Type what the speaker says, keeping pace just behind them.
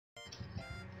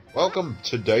Welcome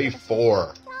to day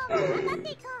 4.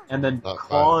 And the Not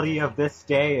quality of this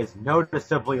day is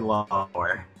noticeably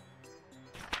lower.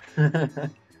 Shut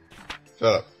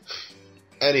up.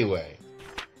 Anyway.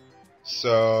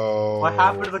 So... What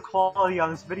happened to the quality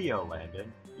on this video,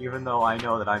 Landon? Even though I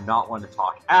know that I'm not one to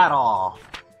talk at all.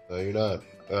 No, you're not.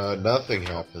 Nothing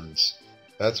happens.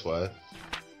 That's what.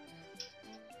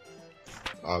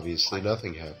 Obviously,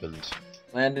 nothing happened.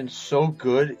 Landon's so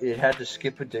good, it had to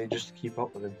skip a day just to keep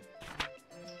up with him.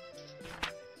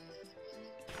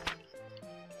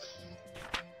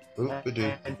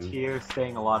 And Tier's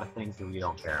saying a lot of things that we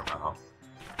don't care about.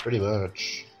 Pretty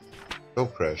much. No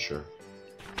pressure.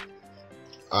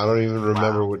 I don't even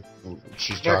remember what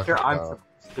she's The character talking I'm about.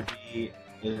 supposed to be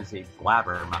is a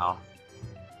blabbermouth.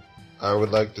 I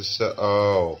would like to say...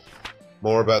 Oh.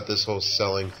 More about this whole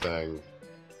selling thing.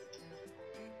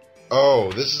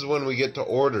 Oh, this is when we get to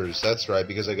orders. That's right,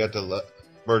 because I got to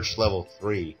merch level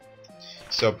 3.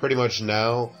 So pretty much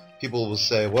now, people will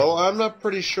say, well, I'm not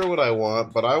pretty sure what I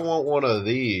want, but I want one of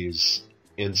these.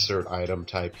 Insert item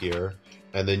type here.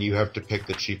 And then you have to pick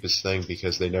the cheapest thing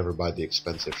because they never buy the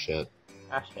expensive shit.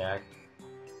 Hashtag.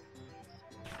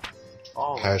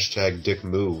 Oh. Hashtag dick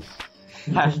move.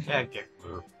 Hashtag dick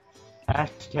move.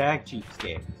 Hashtag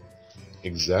cheapskate.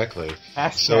 Exactly.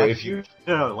 Hashtag So if you...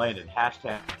 No, Landon.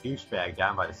 Hashtag douchebag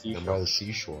down by the seashore. Down by the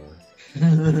seashore.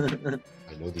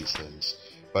 I know these things.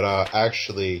 But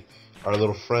actually, our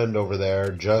little friend over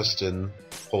there, Justin,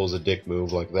 pulls a dick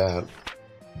move like that.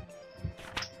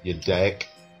 You dick.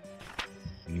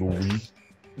 Louis.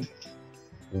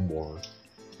 Omar.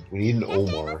 We need an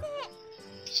Omar.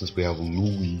 Since we have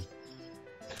Louis.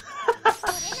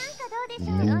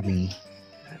 Louis.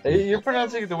 Hey, you're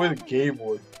pronouncing it the way the game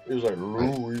would. It was like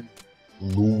Louis.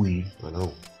 Louis. I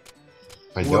know.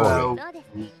 I know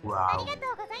it. Wow.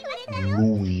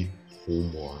 Louis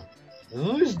Omar. Is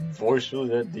Louis' voice really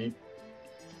that deep?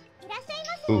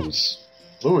 Whose?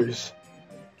 Louis.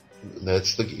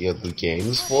 That's the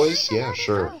game's voice? Yeah,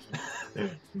 sure.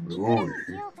 Louis.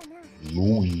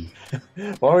 Louis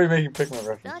Why are we making Pikmin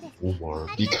references? Omar.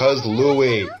 Because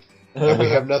Louis! And we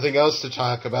have nothing else to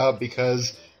talk about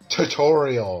because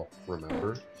tutorial.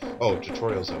 Remember? Oh,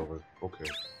 tutorial's over. Okay.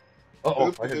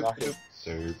 Uh-oh, I can knock it.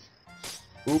 Save.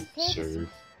 Oops, save.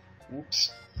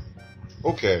 Oops.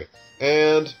 Okay,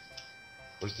 and...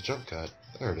 Where's the jump cut?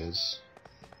 There it is.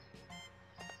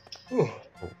 Whew.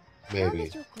 Oh,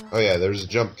 maybe. Oh yeah, there's a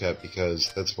jump cut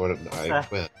because that's what I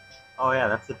went. Oh yeah,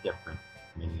 that's a different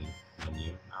menu. I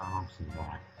don't see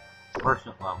that.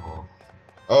 Merchant level.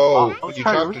 Oh, I when was you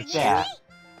trying to talk to read Tier... that.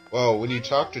 Well, when you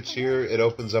talk to Tier, it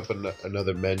opens up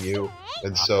another menu,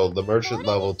 and so the merchant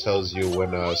level tells you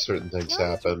when certain things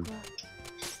happen.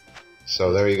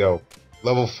 So there you go.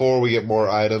 Level 4, we get more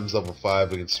items. Level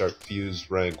 5, we can start fused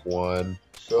rank 1.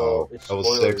 So, it's level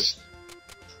spoilers. 6.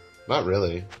 Not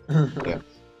really. Yeah.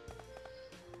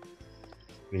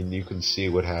 I mean, you can see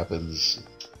what happens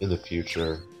in the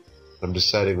future. I'm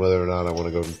deciding whether or not I want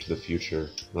to go into the future.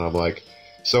 And I'm like...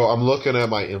 So I'm looking at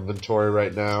my inventory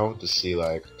right now to see,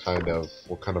 like, kind of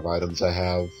what kind of items I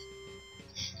have.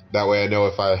 That way I know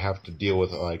if I have to deal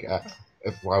with, like,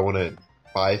 if I want to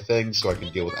buy things so I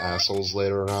can deal with assholes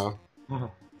later on.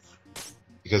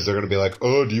 Because they're going to be like,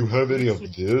 oh, do you have any of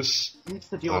this? Who needs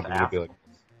to deal I'm with going to be like,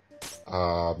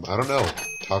 I don't know.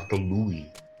 Talk to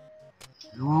Louis.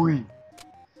 Louis.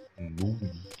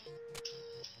 Louis.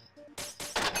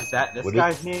 Is that this What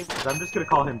guy's name? Because I'm just gonna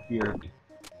call him Beard.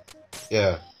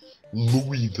 Yeah.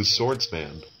 Louis the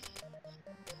Swordsman.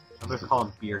 I'm gonna call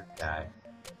him Beard Guy.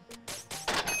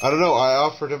 I don't know, I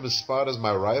offered him a spot as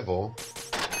my rival.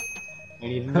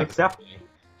 And he didn't accept me.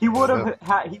 He would have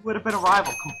he would have been a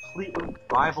rival, completely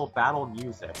rival battle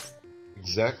music.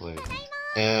 Exactly.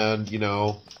 And, you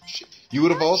know, you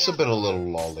would have also been a little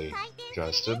lolly,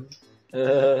 Justin.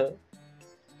 A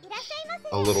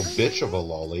little bitch of a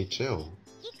lolly, too.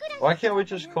 Why can't we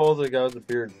just call the guy with the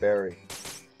beard Barry?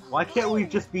 Why can't we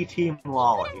just be Team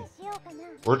Lolly?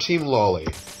 We're Team Lolly.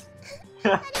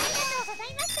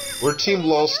 We're Team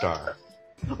Lolstar.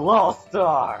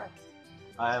 Lolstar!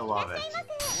 I love it.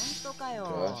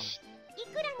 Gosh.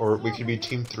 Or we could be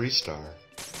Team 3-Star.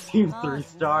 Team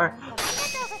 3-Star?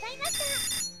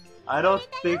 I don't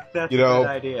think that's You know- a good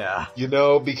idea. You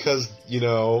know, because, you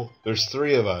know, there's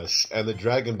 3 of us, and the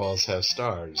Dragon Balls have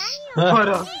stars.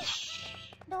 But,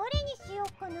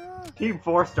 Team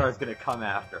 4-Star is gonna come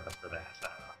after us for that,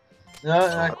 though. No,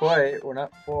 not quite. We're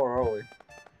not 4, are we?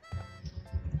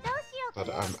 But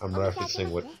I'm referencing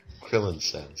what Krillin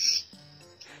says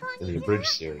in the abridged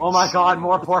series. Oh my god,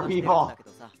 more poor people!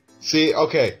 See,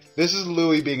 okay, this is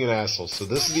Louis being an asshole, so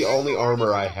this is the only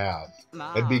armor I have.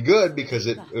 It'd be good because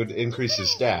it would increase his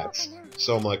stats.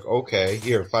 So I'm like, okay,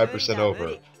 here, 5%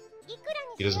 over.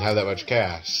 He doesn't have that much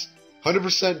cash.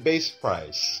 100% base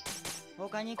price.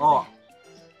 Oh,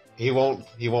 He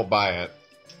won't buy it.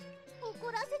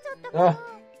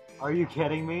 are you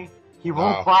kidding me? He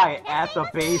won't buy it at the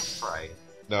base price.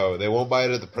 No, they won't buy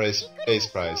it at the base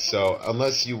price. So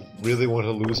unless you really want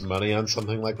to lose money on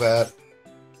something like that,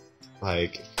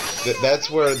 like that's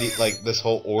where this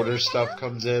whole order stuff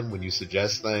comes in. When you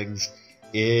suggest things,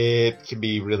 it can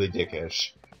be really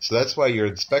dickish. So that's why your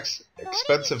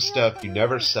expensive stuff you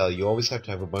never sell. You always have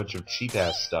to have a bunch of cheap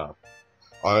ass stuff.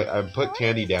 I put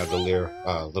candy down to lure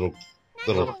little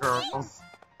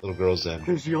girls in.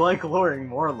 Because you like luring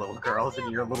more little girls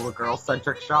in your little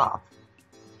girl-centric shop.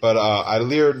 But I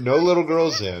lure no little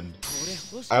girls in.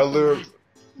 I lure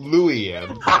Louie in.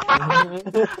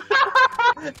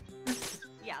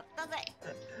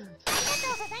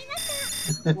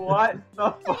 What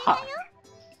the fuck?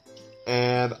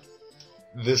 And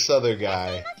this other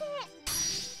guy.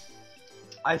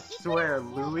 I swear,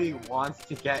 Louis wants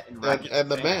to get in And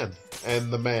the man.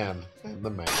 And the man. And the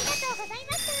man.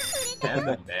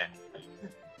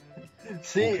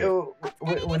 See,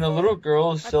 when a little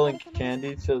girl is selling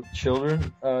candy to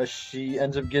children, she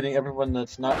ends up getting everyone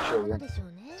that's not children.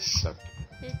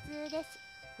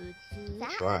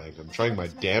 I'm trying my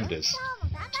damnedest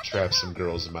to trap some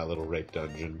girls in my little rape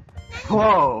dungeon.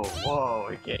 Whoa,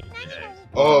 okay.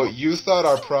 Oh, you thought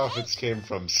our profits came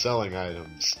from selling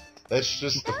items. That's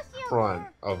just the front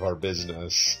of our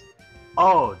business.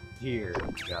 Oh, dear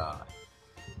God.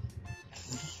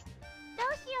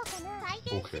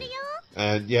 Okay.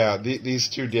 And yeah, these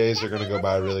 2 days are gonna go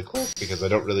by really quick because I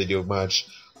don't really do much.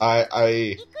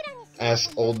 I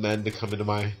ask old men to come into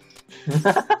my,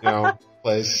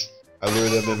 place. I lure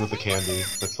them in with the candy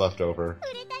that's left over.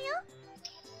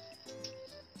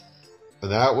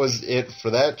 And that was it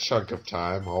for that chunk of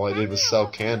time. All I did was sell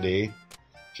candy.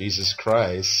 Jesus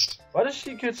Christ. Why does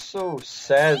she get so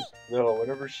sad though?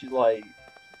 Whenever she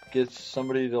gets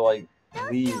somebody to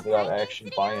leave without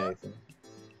actually buying anything.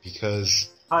 Because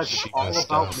it's all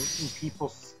about making people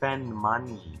spend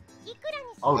money.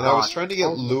 Oh, and I was trying to get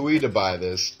Louis to buy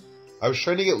this.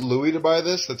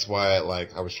 That's why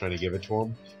I was trying to give it to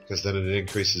him, because then it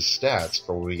increases stats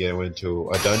for when we get into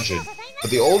a dungeon. But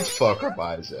the old fucker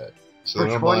buys it. So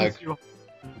then I'm like,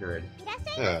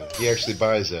 yeah, he actually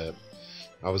buys it.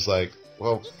 I was like,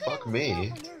 well, fuck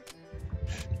me.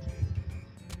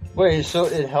 Wait, so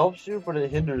it helps you, but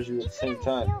it hinders you at the same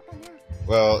time.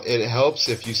 Well, it helps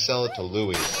if you sell it to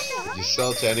Louis. If you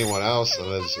sell it to anyone else,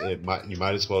 you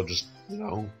might as well just,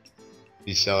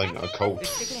 be selling a coat.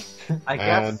 I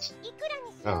guess.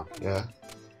 Oh, yeah.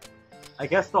 I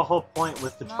guess the whole point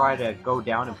was to try to go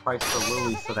down in price for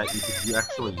Louis so that you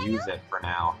actually use it for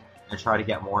now and try to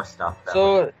get more stuff.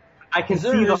 So I can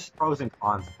see the pros and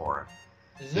cons for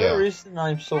it. Is there a reason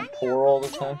I'm so poor all the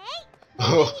time?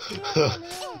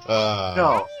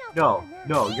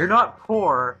 No, you're not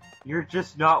poor. You're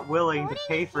just not willing to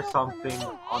pay for something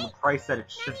on the price that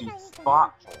it should be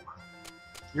bought for.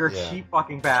 You're a cheap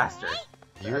fucking bastard.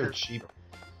 You're a Jew.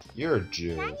 You're a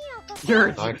Jew.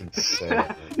 I can say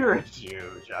it. You're a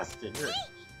Jew, Justin. You're a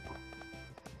Jew.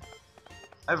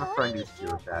 I have a friend who's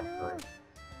Jewish, actually.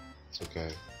 It's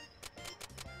okay.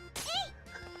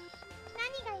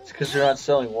 It's because you're not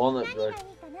selling walnut bread.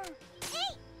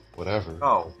 Whatever.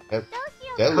 Oh.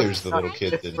 That lures the little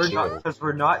kid in too. Because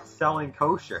we're not selling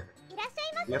kosher.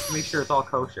 You have to make sure it's all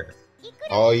kosher.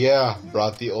 Oh yeah,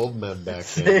 brought the old men back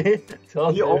in.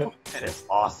 The old men is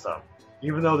awesome.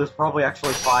 Even though there's probably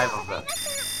actually 5 of them.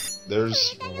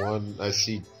 There's one, I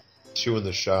see 2 in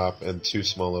the shop and 2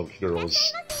 small little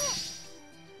girls.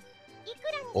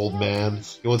 Old man,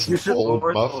 he wants an old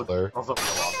muffler.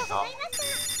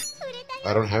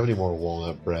 I don't have any more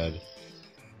walnut bread.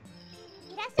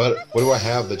 But what do I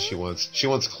have that she wants? She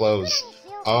wants clothes.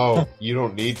 Oh, you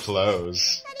don't need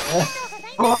clothes.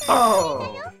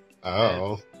 Oh!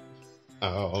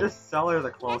 Just sell her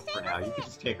the clothes for now. You can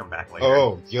just take them back later.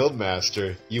 Oh,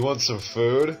 Guildmaster, you want some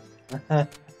food? I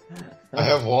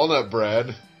have walnut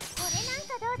bread.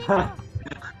 Fuck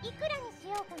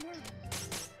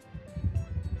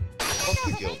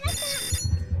the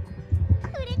Guildmaster.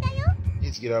 He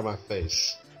needs to get out of my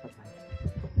face.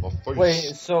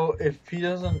 Wait, so if he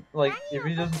doesn't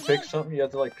pick something, you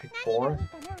have to pick 4?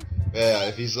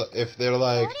 Yeah, if they're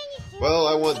like, well,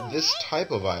 I want this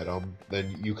type of item,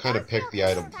 then you kind of pick the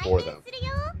item for them.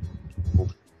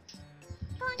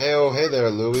 Hey there,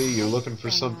 Louie, you looking for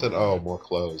something? Oh, more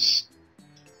clothes.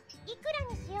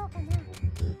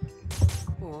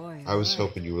 I was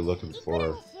hoping you were looking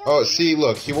for Oh, see,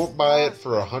 look, he won't buy it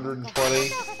for 120.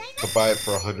 He'll buy it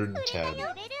for 110.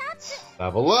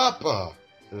 Level up,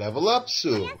 level up,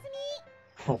 Sue.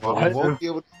 But we won't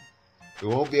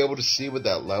be able to see what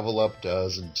that level up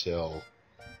does until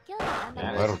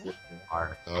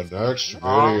next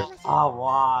video.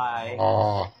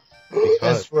 Why? Because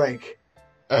S rank.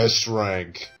 S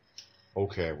rank.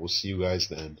 Okay, we'll see you guys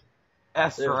then.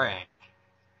 S rank.